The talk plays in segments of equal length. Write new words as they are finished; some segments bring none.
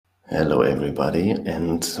Hello, everybody,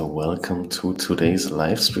 and welcome to today's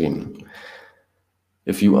live stream.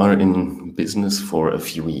 If you are in business for a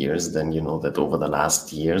few years, then you know that over the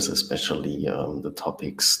last years, especially the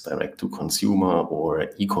topics direct to consumer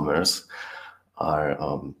or e-commerce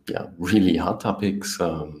are really hot topics,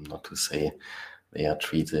 not to say they are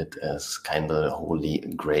treated as kind of the holy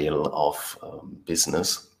grail of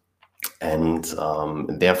business. And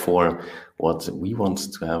therefore, what we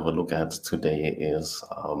want to have a look at today is,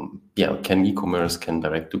 can e-commerce, can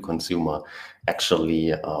direct to consumer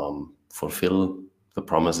actually fulfill the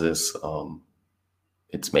promises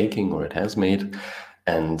it's making or it has made?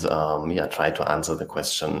 And try to answer the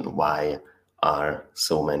question, why are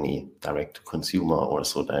so many direct to consumer or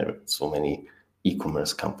so many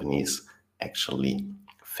e-commerce companies actually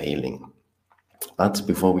failing? But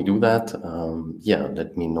before we do that,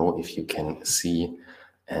 let me know if you can see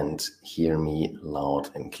and hear me loud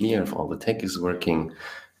and clear, if all the tech is working.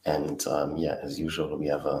 And as usual, we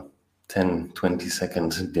have a 10-20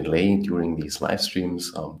 second delay during these live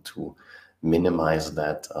streams to minimize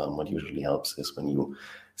that. What usually helps is when you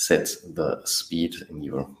set the speed in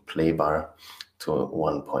your play bar to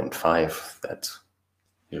 1.5. That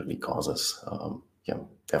usually causes,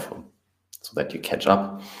 therefore, so that you catch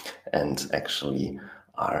up and actually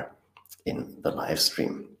are in the live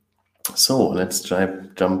stream. So let's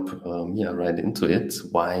jump right into it.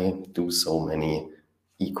 Why do so many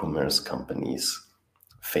e-commerce companies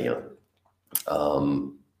fail? I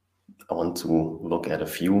want to look at a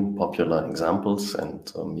few popular examples,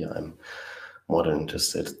 and I'm more than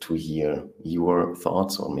interested to hear your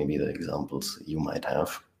thoughts or maybe the examples you might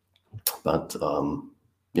have. But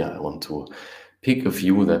I want to pick a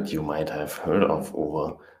few that you might have heard of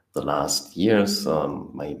over the last years.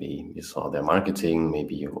 Maybe you saw their marketing,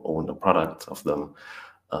 maybe you owned a product of them,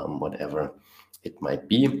 whatever it might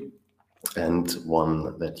be. And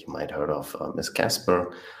one that you might heard of is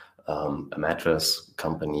Casper, a mattress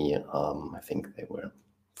company. I think they were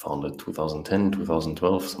founded 2010,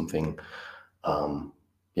 2012, something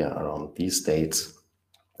around these dates.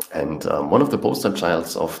 And one of the poster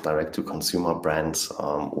childs of direct-to-consumer brands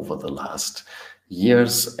over the last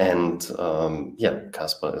years. And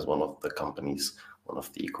Casper is one of the companies, one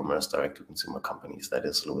of the e-commerce direct-to-consumer companies that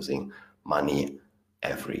is losing money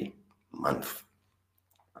every month.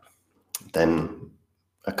 Then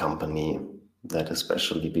a company that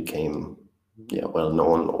especially became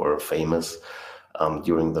well-known or famous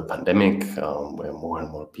during the pandemic, where more and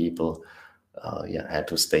more people had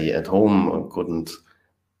to stay at home or couldn't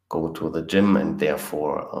go to the gym, and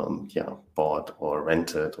therefore bought or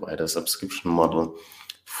rented or had a subscription model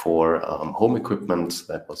for home equipment.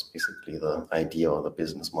 That was basically the idea or the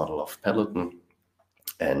business model of Peloton.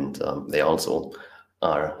 And they also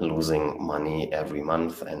are losing money every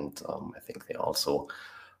month, and I think they also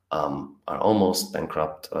are almost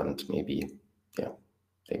bankrupt, and maybe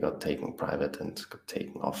they got taken private and got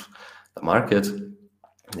taken off the market.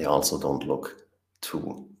 They also don't look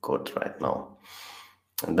too good right now.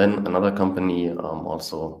 And then another company,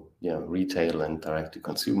 also retail and direct to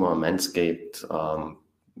consumer, Manscaped. A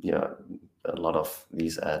lot of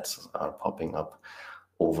these ads are popping up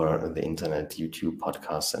over the internet, YouTube,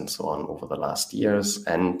 podcasts, and so on over the last years.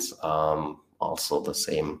 And also the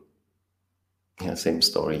same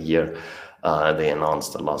story here. They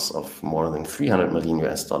announced a loss of more than $300 million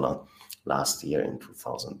last year in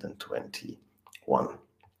 2021.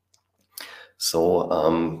 So,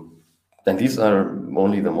 and these are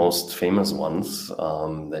only the most famous ones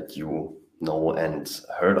that you know and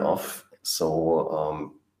heard of.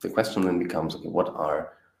 So the question then becomes, okay, what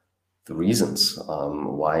are the reasons?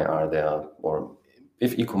 Why are there, or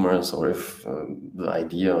if e-commerce, or if the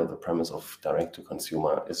idea, the premise of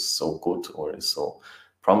direct-to-consumer is so good or is so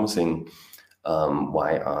promising,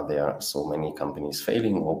 why are there so many companies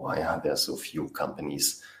failing, or why are there so few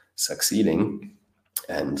companies succeeding?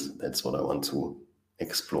 And that's what I want to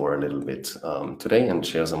explore a little bit today and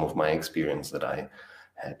share some of my experience that I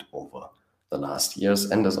had over the last years.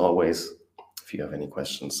 And as always, if you have any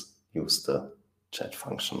questions, use the chat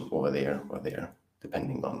function over there or there,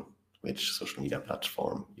 depending on which social media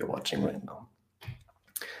platform you're watching right now.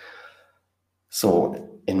 So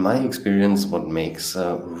in my experience, what makes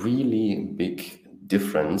a really big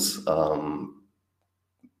difference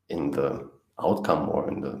in the outcome or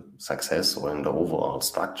in the success or in the overall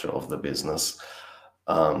structure of the business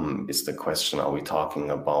is the question, are we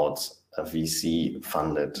talking about a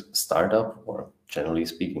VC-funded startup, or generally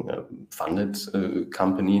speaking, a funded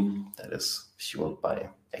company that is fueled by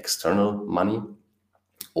external money?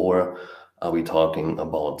 Or are we talking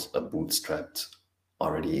about a bootstrapped,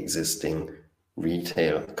 already existing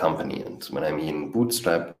retail company? And when I mean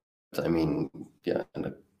bootstrap, I mean, yeah, in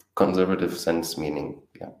a conservative sense, meaning,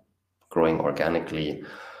 yeah, growing organically,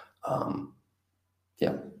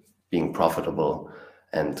 yeah, being profitable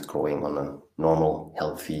and growing on a normal,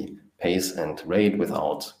 healthy pace and rate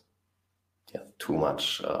without, yeah, too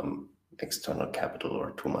much external capital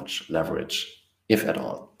or too much leverage, if at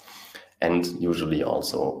all. And usually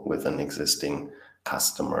also with an existing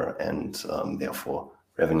customer and therefore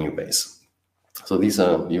revenue base. So these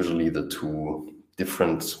are usually the two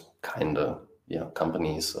different kind of, yeah,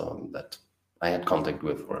 companies that I had contact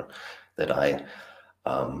with or that I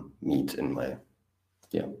meet in my,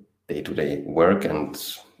 yeah, day-to-day work, and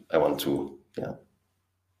I want to, yeah,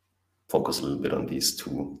 focus a little bit on these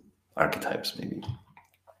two archetypes maybe.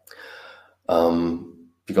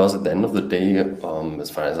 Because at the end of the day, as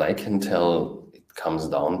far as I can tell, it comes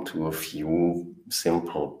down to a few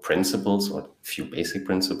simple principles or a few basic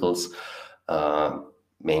principles,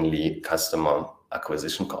 mainly customer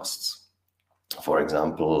acquisition costs. For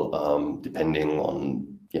example, depending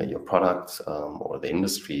on, yeah, your product or the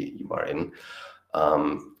industry you are in,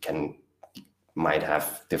 might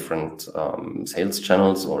have different sales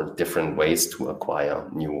channels or different ways to acquire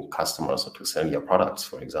new customers or to sell your products.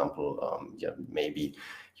 For example, yeah, maybe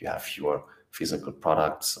you have your physical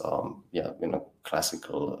products, yeah, in a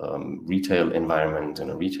classical retail environment, in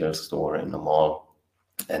a retail store, in a mall,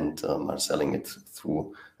 and are selling it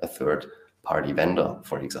through a third-party vendor,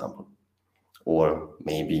 for example. Or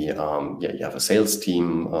maybe, yeah, you have a sales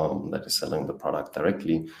team that is selling the product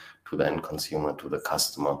directly to the end consumer, to the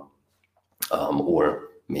customer. Or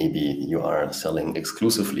maybe you are selling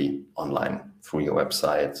exclusively online through your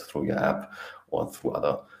website, through your app, or through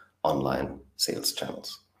other online sales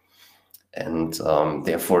channels. And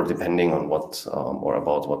therefore, depending on what or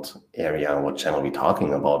about what area, what channel we're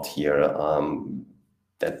talking about here,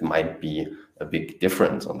 that might be a big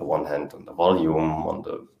difference on the one hand, on the volume, on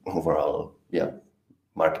the overall, yeah,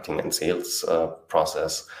 marketing and sales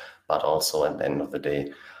process, but also at the end of the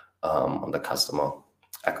day, on the customer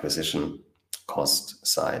acquisition cost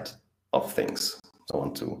side of things. So I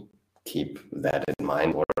want to keep that in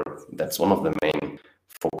mind, or that's one of the main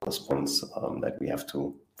focus points that we have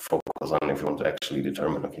to focus on if you want to actually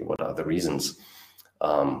determine, okay, what are the reasons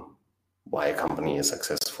why a company is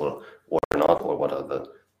successful or not, or what are the,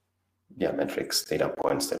 yeah, metrics, data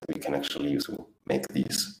points that we can actually use to make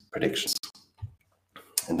these predictions.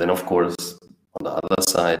 And then, of course, on the other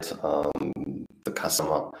side, the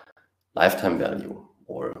customer lifetime value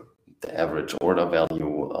or the average order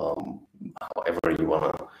value, however you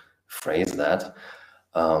want to phrase that.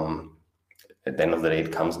 At the end of the day,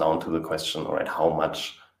 it comes down to the question, all right, how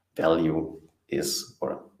much value is,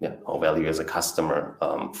 or yeah, how value is a customer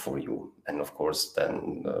for you? And of course,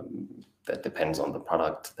 then that depends on the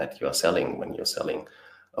product that you are selling. When you're selling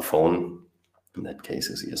a phone, in that case,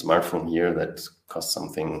 is a smartphone here that costs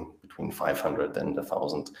something between 500 and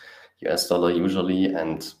 $1,000 usually,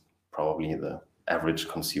 and probably the average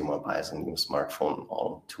consumer buys a new smartphone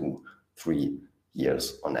all 2-3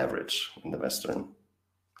 years on average in the Western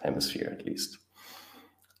hemisphere, at least.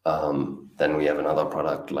 Then we have another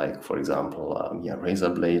product like, for example, yeah, razor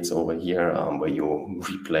blades over here, where you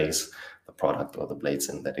replace the product or the blades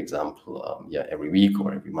in that example, yeah, every week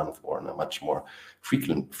or every month or on a much more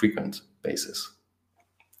frequent basis.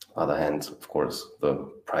 On the other hand, of course,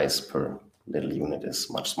 the price per little unit is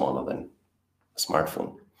much smaller than a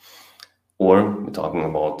smartphone. Or we're talking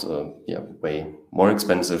about yeah, way more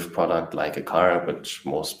expensive product like a car, which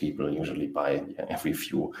most people usually buy, yeah, every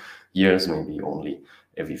few years, maybe only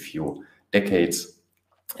every few decades.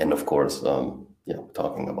 And of course, yeah,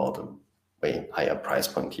 talking about a way higher price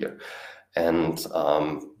point here. And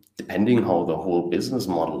depending how the whole business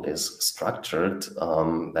model is structured,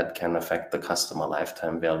 that can affect the customer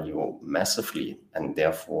lifetime value massively, and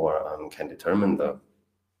therefore can determine the,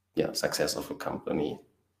 yeah, success of a company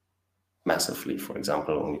massively. For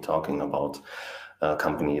example, when we're talking about a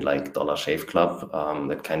company like Dollar Shave Club,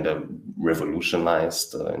 that kind of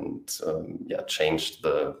revolutionized and yeah, changed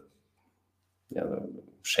the, yeah, the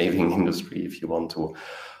shaving industry, if you want to,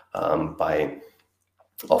 by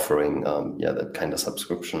offering yeah, that kind of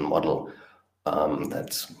subscription model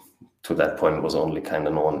that to that point was only kind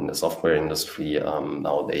of known in the software industry.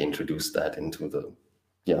 Now they introduced that into the,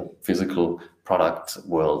 yeah, physical product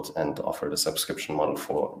world and offered a subscription model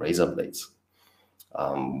for razor blades.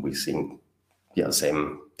 We've seen, yeah,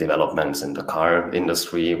 same developments in the car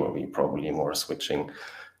industry, where we probably more switching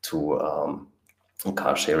to a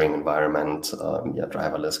car sharing environment. Yeah,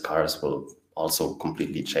 driverless cars will also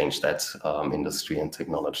completely change that industry and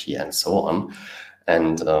technology and so on.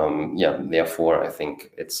 And yeah, therefore, I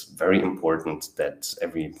think it's very important that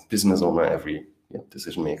every business owner, every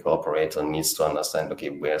decision maker operator needs to understand, okay,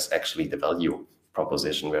 where's actually the value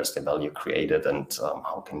proposition, where's the value created, and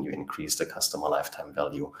how can you increase the customer lifetime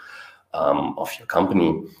value of your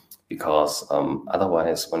company? Because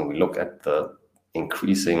otherwise, when we look at the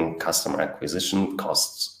increasing customer acquisition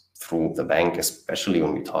costs through the bank, especially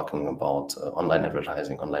when we're talking about online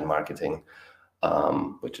advertising, online marketing,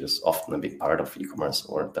 which is often a big part of e-commerce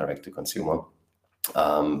or direct-to-consumer,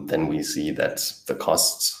 then we see that the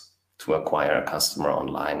costs to acquire a customer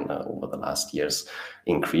online over the last years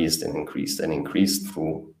increased and increased and increased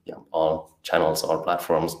through all channels, all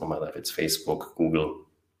platforms, no matter if it's Facebook, Google,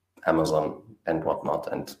 Amazon, and whatnot.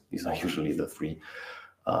 And these are usually the three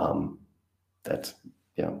that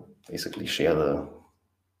basically have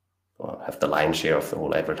the lion's share of the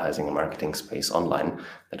whole advertising and marketing space online.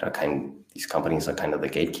 These companies are kind of the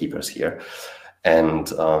gatekeepers here,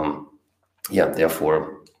 and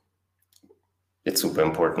therefore it's super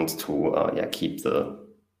important to keep the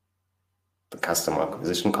customer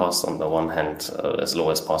acquisition costs on the one hand as low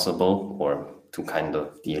as possible, or to kind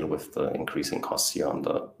of deal with the increasing costs here on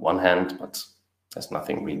the one hand, but there's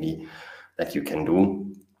nothing really that you can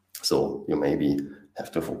do. So you maybe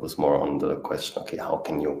have to focus more on the question, okay, how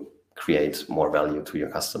can you create more value to your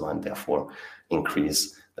customer and therefore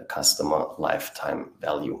increase the customer lifetime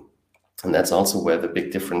value? And that's also where the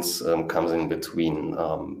big difference comes in between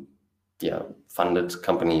funded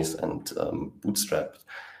companies and bootstrapped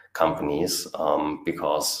companies,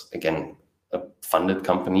 because again, a funded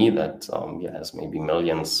company that has maybe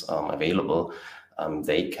millions available,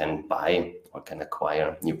 they can buy or can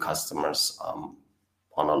acquire new customers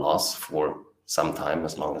on a loss for some time,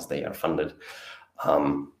 as long as they are funded.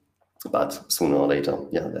 But sooner or later,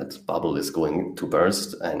 that bubble is going to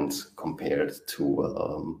burst, and compared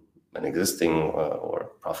to an existing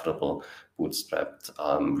or profitable bootstrapped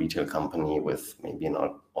retail company with maybe an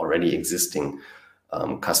already existing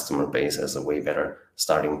customer base as a way better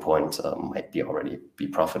starting point, might already be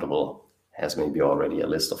profitable, has maybe already a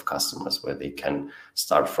list of customers where they can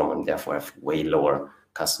start from, and therefore have way lower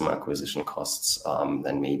customer acquisition costs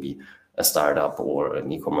than maybe a startup or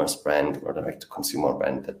an e-commerce brand or direct-to-consumer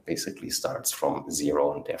brand that basically starts from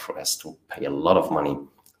zero and therefore has to pay a lot of money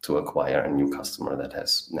to acquire a new customer that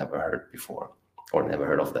has never heard before or never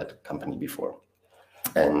heard of that company before.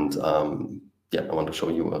 And I want to show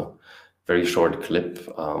you a very short clip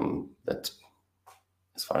that,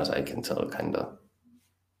 as far as I can tell, kind of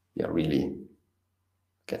really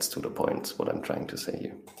gets to the point what I'm trying to say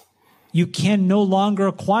here. You can no longer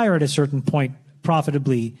acquire at a certain point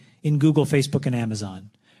profitably in Google, Facebook, and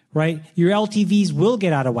Amazon, right? Your LTVs will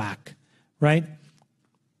get out of whack, right?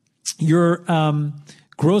 Your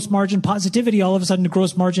gross margin positivity, all of a sudden to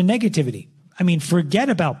gross margin negativity. I mean, forget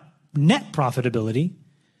about net profitability.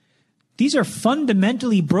 These are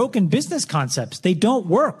fundamentally broken business concepts. They don't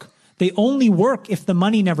work. They only work if the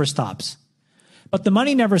money never stops. But the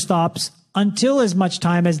money never stops until as much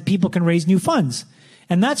time as people can raise new funds.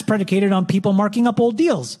 And that's predicated on people marking up old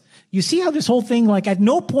deals. You see how this whole thing, like at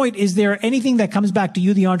no point is there anything that comes back to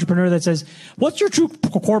you, the entrepreneur, that says, what's your true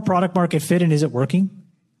core product market fit and is it working?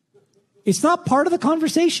 It's not part of the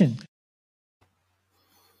conversation.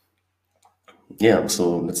 Yeah,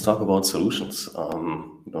 so let's talk about solutions.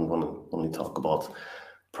 We don't want to only talk about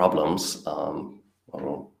problems.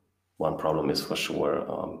 Well, one problem is for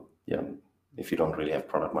sure, if you don't really have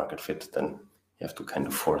product market fit, then you have to kind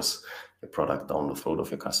of force your product down the throat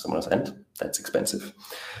of your customers, and that's expensive.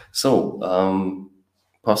 So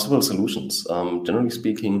possible solutions. Generally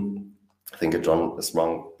speaking, I think a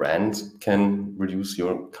strong brand can reduce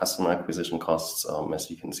your customer acquisition costs, as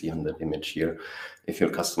you can see on the image here. If your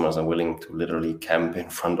customers are willing to literally camp in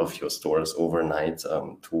front of your stores overnight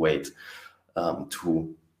to wait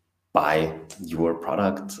to buy your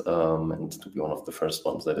product and to be one of the first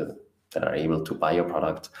ones that are able to buy your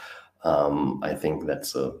product, I think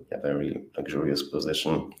that's a very luxurious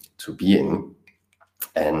position to be in.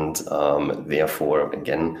 And therefore,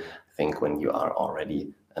 again, I think when you are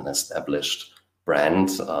already an established brand,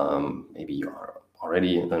 maybe you are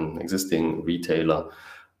already an existing retailer,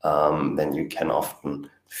 then you can often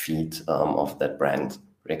feed off that brand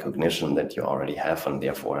recognition that you already have, and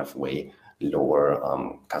therefore have way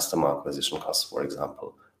lower customer acquisition costs, for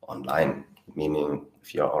example, online. Meaning,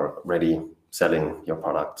 if you are already selling your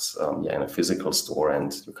products in a physical store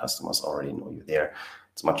and your customers already know you there,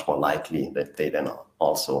 it's much more likely that they then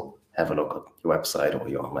also have a look at your website or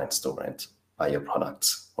your online store and buy your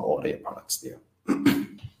products or order your products there.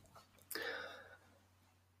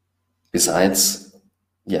 Besides,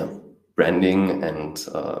 branding and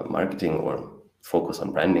marketing, or focus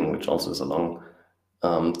on branding, which also is a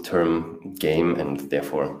long-term game and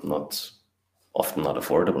therefore not often not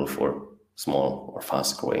affordable for small or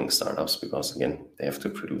fast-growing startups because, again, they have to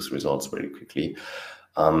produce results very quickly.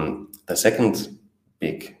 The second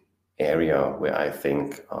big area where I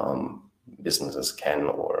think businesses can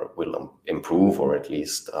or will improve, or at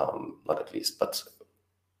least, not at least, but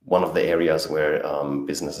one of the areas where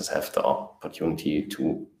businesses have the opportunity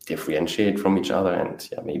to differentiate from each other and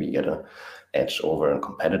maybe get an edge over a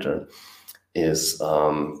competitor is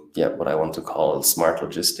what I want to call smart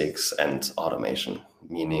logistics and automation,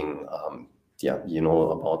 meaning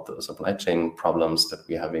about the supply chain problems that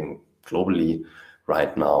we're having globally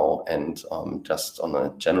right now. And just on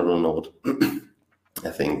a general note, I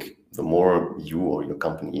think the more you or your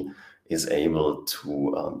company is able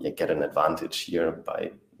to get an advantage here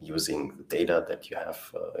by using the data that you have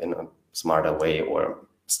in a smarter way, or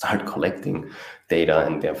start collecting data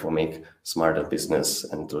and therefore make smarter business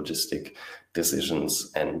and logistic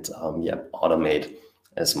decisions, and automate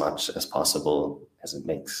as much as possible as it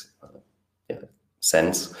makes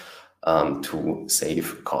sense to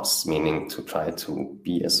save costs, meaning to try to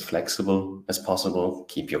be as flexible as possible,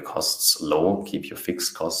 keep your costs low, keep your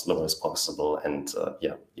fixed costs low as possible, and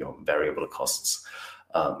your variable costs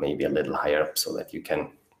maybe a little higher, so that you can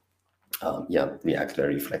react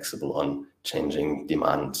very flexible on changing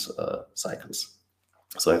demand cycles.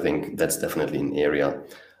 So I think that's definitely an area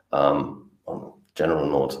on a general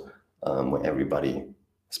note where everybody,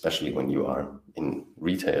 especially when you are in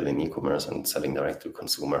retail, in e-commerce and selling direct to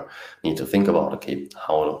consumer, need to think about, okay,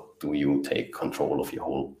 how do you take control of your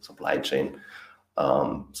whole supply chain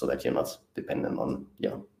so that you're not dependent on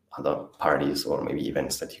other parties or maybe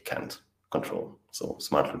events that you can't control. So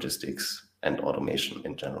smart logistics and automation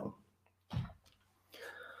in general.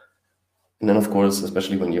 And then, of course,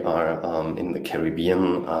 especially when you are in the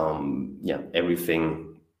Caribbean,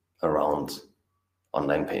 everything around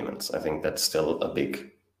online payments. I think that's still a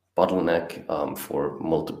big bottleneck for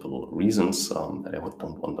multiple reasons that I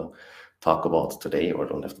don't want to talk about today, or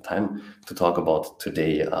don't have the time to talk about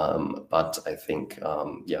today. But I think,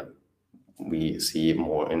 we see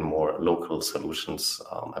more and more local solutions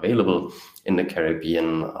available in the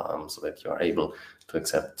Caribbean, so that you are able to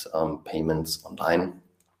accept payments online.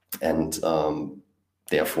 And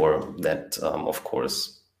therefore that, of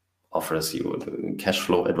course, offers you a cash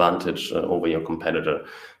flow advantage over your competitor,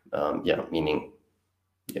 meaning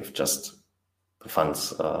you have just the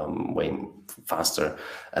funds way faster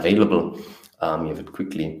available. You have it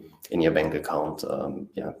quickly in your bank account.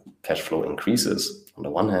 Cash flow increases on the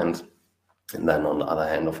one hand. And then on the other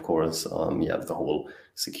hand, of course, you have the whole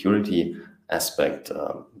security aspect.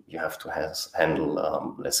 You have to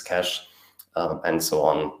handle less cash and so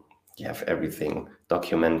on. You have everything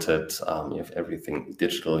documented, you have everything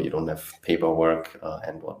digital, you don't have paperwork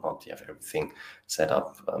and whatnot. You have everything set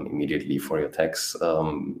up immediately for your tax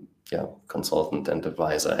consultant and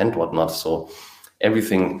advisor and whatnot. So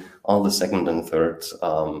everything, all the second and third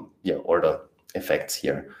order effects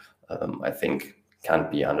here, I think can't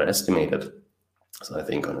be underestimated. So I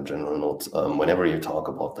think on a general note, whenever you talk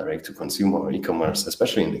about direct to consumer or e-commerce,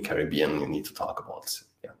 especially in the Caribbean, you need to talk about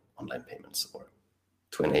online payments, or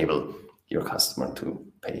to enable your customer to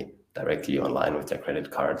pay directly online with their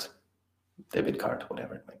credit card, debit card,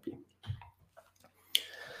 whatever it might be.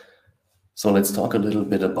 So let's talk a little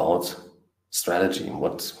bit about strategy.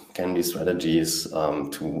 What can be strategies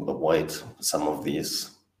to avoid some of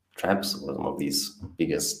these traps or some of these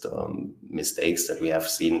biggest mistakes that we have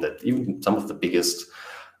seen, that even some of the biggest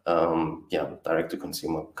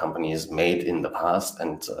direct-to-consumer companies made in the past.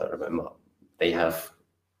 And remember, they have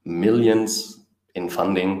millions in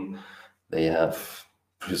funding. They have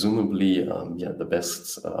presumably the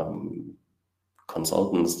best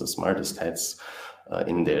consultants, the smartest heads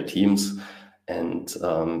in their teams. And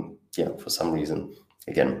for some reason,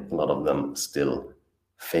 again, a lot of them still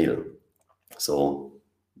fail. So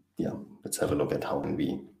let's have a look at how can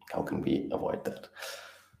we avoid that.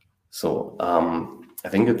 So I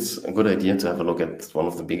think it's a good idea to have a look at one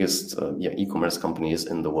of the biggest e-commerce companies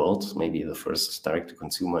in the world, maybe the first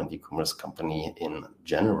direct-to-consumer and e-commerce company in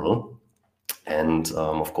general. And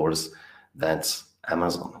of course, that's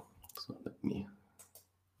Amazon. So let me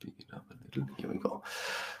pick it up a little. Here we go.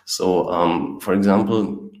 So for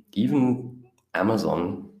example, even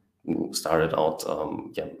Amazon, who started out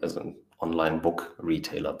as an online book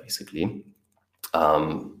retailer, basically,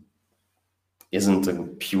 isn't a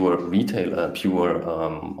pure retailer, pure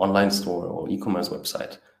online store or e-commerce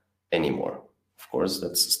website anymore. Of course,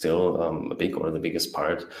 that's still a big or the biggest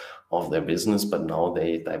part of their business, but now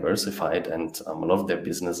they diversified, and a lot of their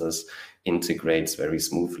businesses integrates very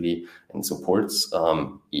smoothly and supports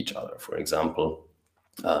each other. For example,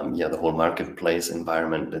 the whole marketplace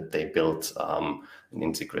environment that they built and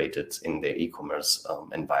integrated in their e-commerce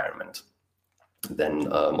environment. Then,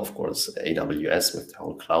 of course, AWS with the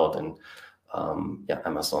whole cloud, and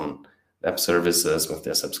Amazon Web Services with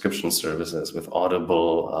their subscription services, with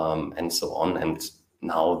Audible, and so on. And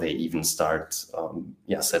now they even start,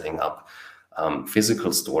 setting up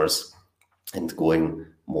physical stores and going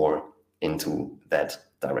more into that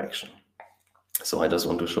direction. So I just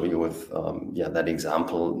want to show you with that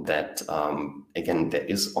example that again, there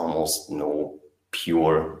is almost no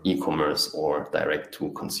pure e-commerce or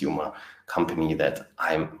direct-to-consumer company that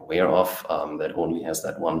I'm aware of that only has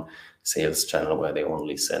that one sales channel where they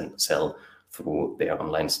only sell through their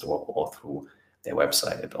online store or through their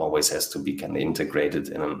website. It always has to be kind of integrated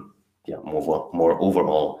in a more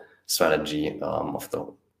overall strategy of the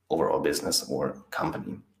overall business or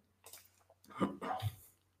company.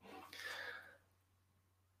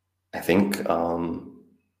 I think,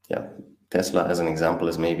 Tesla as an example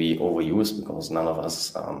is maybe overused because none of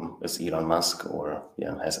us is Elon Musk or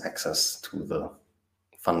has access to the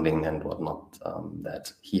funding and whatnot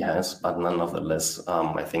that he has. But nonetheless,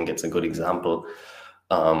 I think it's a good example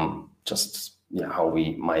how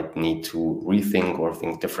we might need to rethink or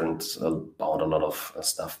think different about a lot of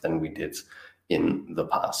stuff than we did in the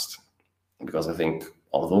past. Because I think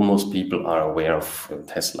although most people are aware of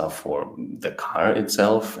Tesla for the car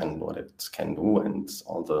itself and what it can do and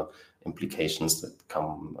all the implications that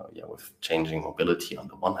come with changing mobility on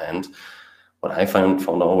the one hand, what I found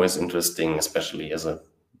always interesting, especially as a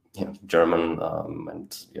German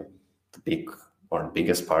and the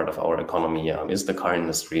biggest part of our economy is the car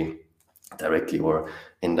industry, directly or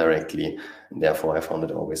indirectly. And therefore, I found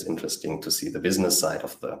it always interesting to see the business side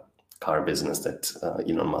of the car business that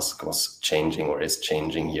Elon Musk was changing or is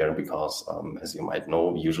changing here, because as you might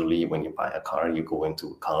know, usually when you buy a car, you go into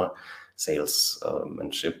a car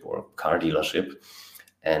salesmanship or car dealership,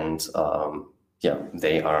 and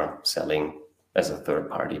they are selling as a third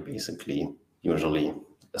party, basically, usually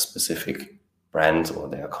a specific brand, or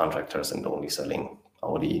they are contractors and only selling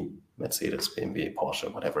Audi, Mercedes, BMW,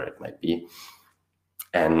 Porsche, whatever it might be.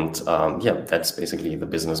 And that's basically the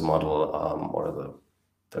business model or the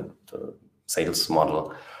sales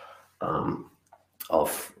model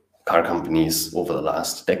of car companies over the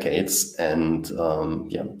last decades. And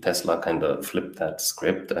Tesla kind of flipped that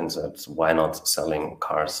script and said, why not selling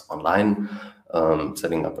cars online,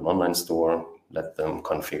 setting up an online store, let them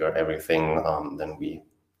configure everything. Then we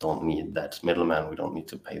don't need that middleman. We don't need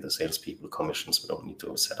to pay the salespeople commissions. We don't need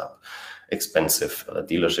to set up expensive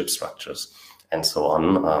dealership structures and so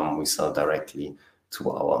on. We sell directly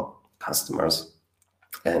to our customers.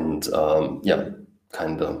 And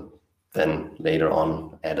kind of then later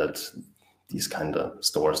on added these kind of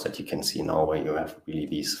stores that you can see now, where you have really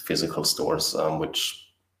these physical stores,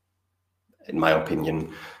 which in my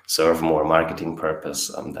opinion serve more marketing purpose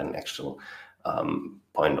than actual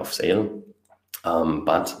point of sale.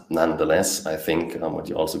 But nonetheless, I think what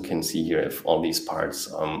you also can see here, if all these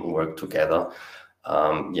parts work together,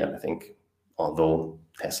 I think although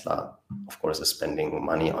Tesla, of course, is spending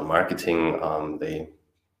money on marketing, they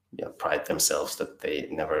pride themselves that they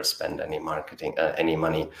never spend any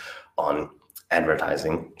money on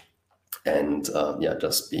advertising, and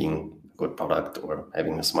just being a good product or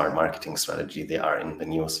having a smart marketing strategy, they are in the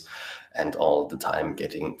news and all the time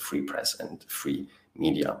getting free press and free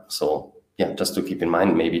media. So just to keep in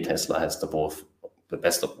mind, maybe Tesla has the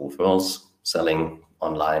best of both worlds, selling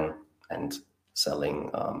online and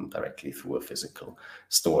selling directly through a physical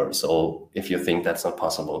store. So if you think that's not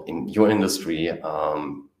possible in your industry,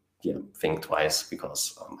 think twice,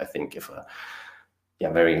 because I think if a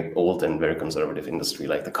very old and very conservative industry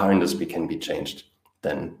like the car industry can be changed,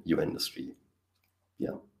 then your industry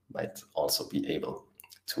might also be able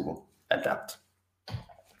to adapt.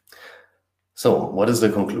 So what is the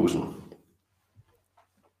conclusion?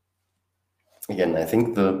 Again, I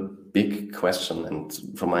think the big question,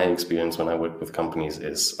 and from my experience when I work with companies,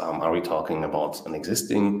 is are we talking about an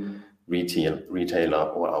existing retailer,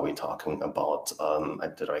 or are we talking about a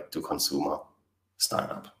direct-to-consumer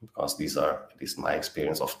startup? Because these are, at least in my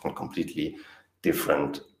experience, often completely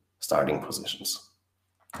different starting positions.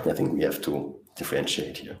 I think we have to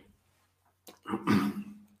differentiate here.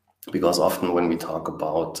 Because often when we talk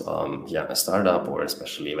about a startup, or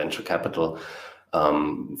especially a venture capital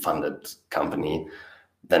funded company,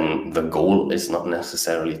 then the goal is not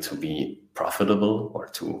necessarily to be profitable or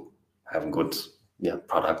to have good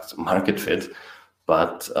product market fit,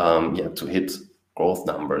 but to hit growth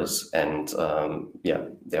numbers and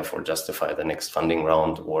therefore justify the next funding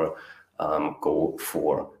round or go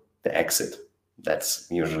for the exit that's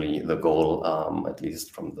usually the goal, at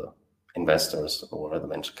least from the investors or the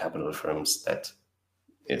venture capital firms that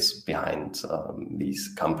is behind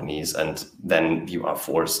these companies. And then you are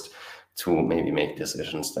forced to maybe make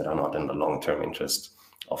decisions that are not in the long-term interest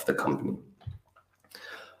of the company.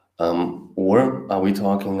 Or are we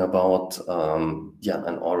talking about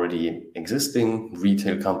an already existing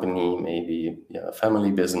retail company, maybe a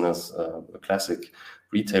family business, a classic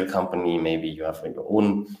retail company? Maybe you have your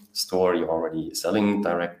own store, you're already selling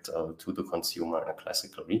direct to the consumer in a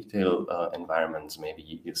classical retail environment.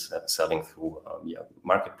 Maybe you're selling through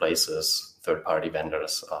marketplaces, third-party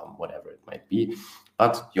vendors, whatever it might be.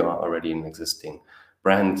 But you are already an existing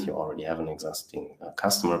brand, you already have an existing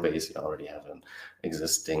customer base, you already have an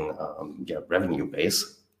existing revenue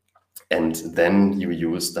base, and then you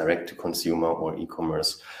use direct to consumer or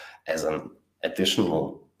e-commerce as an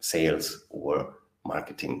additional sales or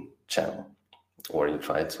marketing channel, or you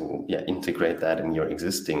try to integrate that in your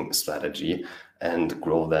existing strategy and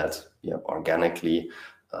grow that organically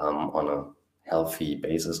on a healthy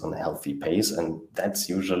basis, on a healthy pace. And that's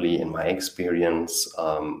usually, in my experience,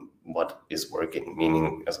 what is working,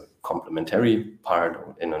 meaning as a complementary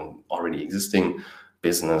part in an already existing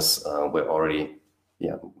business, we already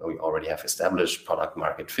have established product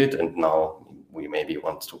market fit, and now we maybe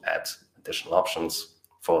want to add additional options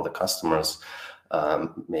for the customers.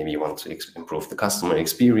 Maybe you want to improve the customer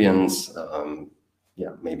experience.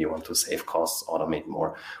 Maybe you want to save costs, automate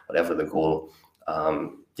more, whatever the goal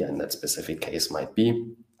in that specific case might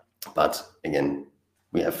be. But again,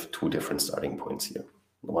 we have two different starting points here.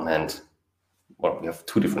 On the one hand, we have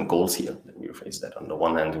two different goals here. Let me rephrase that. On the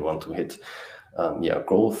one hand, we want to hit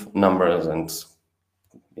growth numbers and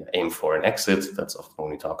aim for an exit. That's often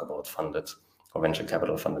when we talk about funded or venture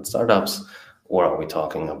capital funded startups. Or are we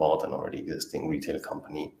talking about an already existing retail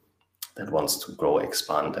company that wants to grow,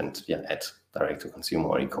 expand, and add direct to consumer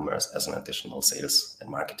or e-commerce as an additional sales and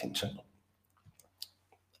marketing channel?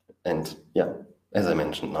 And as I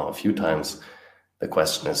mentioned now a few times, the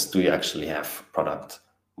question is, do you actually have product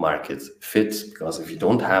market fit? Because if you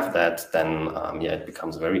don't have that, then it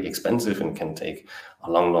becomes very expensive and can take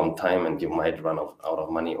a long time, and you might run out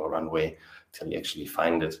of money or run away till you actually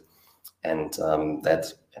find it. And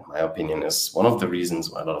that, in my opinion, is one of the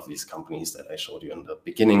reasons why a lot of these companies that I showed you in the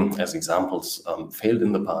beginning as examples failed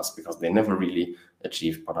in the past, because they never really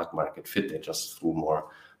achieved product market fit. They just threw more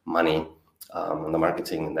money on the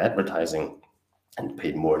marketing and advertising and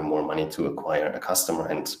paid more and more money to acquire a customer,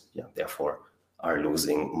 and therefore are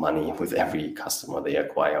losing money with every customer they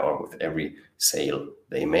acquire or with every sale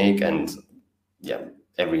they make. And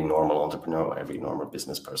every normal entrepreneur or every normal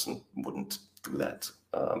business person wouldn't do that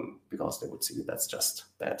because they would see that's just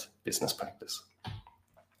bad business practice.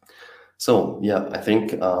 So I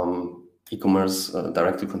think e-commerce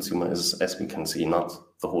direct to consumer is, as we can see, not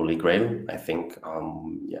the holy grail. I think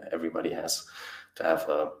everybody has to have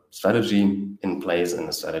a strategy in place, and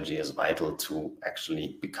the strategy is vital to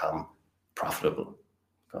actually become profitable.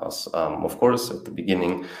 Because of course, at the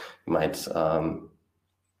beginning, you might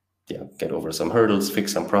get over some hurdles,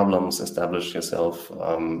 fix some problems, establish yourself,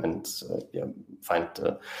 and find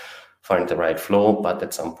the right flow. But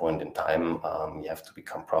at some point in time, you have to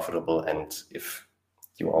become profitable. And if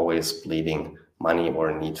you're always bleeding money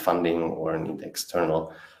or need funding or need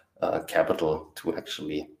external capital to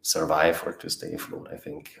actually survive or to stay afloat, I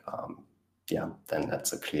think, then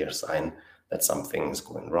that's a clear sign that something is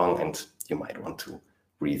going wrong, and you might want to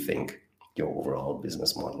rethink your overall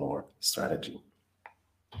business model or strategy.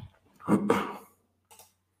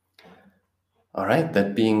 All right,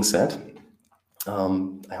 that being said,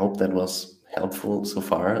 I hope that was helpful so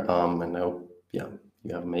far, and I hope you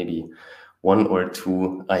have maybe one or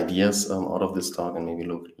two ideas out of this talk, and maybe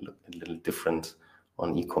look a little different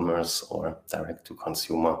on e-commerce or direct to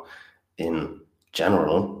consumer in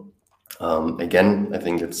general. Again, I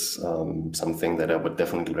think it's something that I would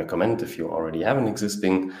definitely recommend if you already have an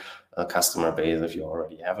existing customer base, if you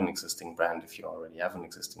already have an existing brand, if you already have an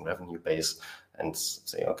existing revenue base, and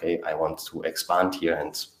say, okay, I want to expand here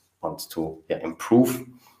and want to improve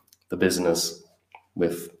the business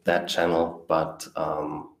with that channel. But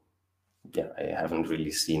I haven't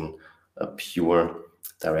really seen a pure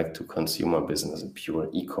direct to consumer business, a pure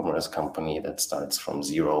e-commerce company that starts from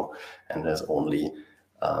zero and has only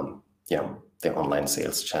the online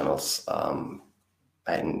sales channels.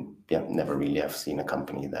 And never really have seen a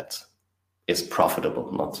company that is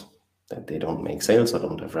profitable, not that they don't make sales or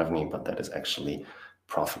don't have revenue, but that is actually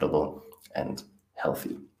profitable and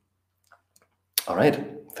healthy. All right.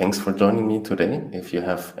 Thanks for joining me today. If you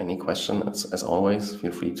have any questions, as always,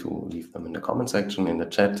 feel free to leave them in the comment section, in the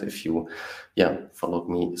chat. If you, followed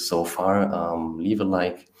me so far, leave a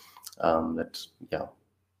like. Let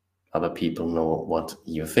other people know what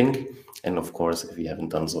you think. And of course, if you haven't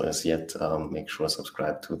done so as yet, make sure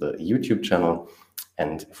subscribe to the YouTube channel.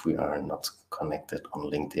 And if we are not connected on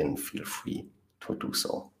LinkedIn, feel free to do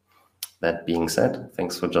so. That being said,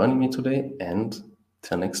 thanks for joining me today, and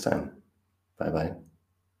till next time. Bye-bye.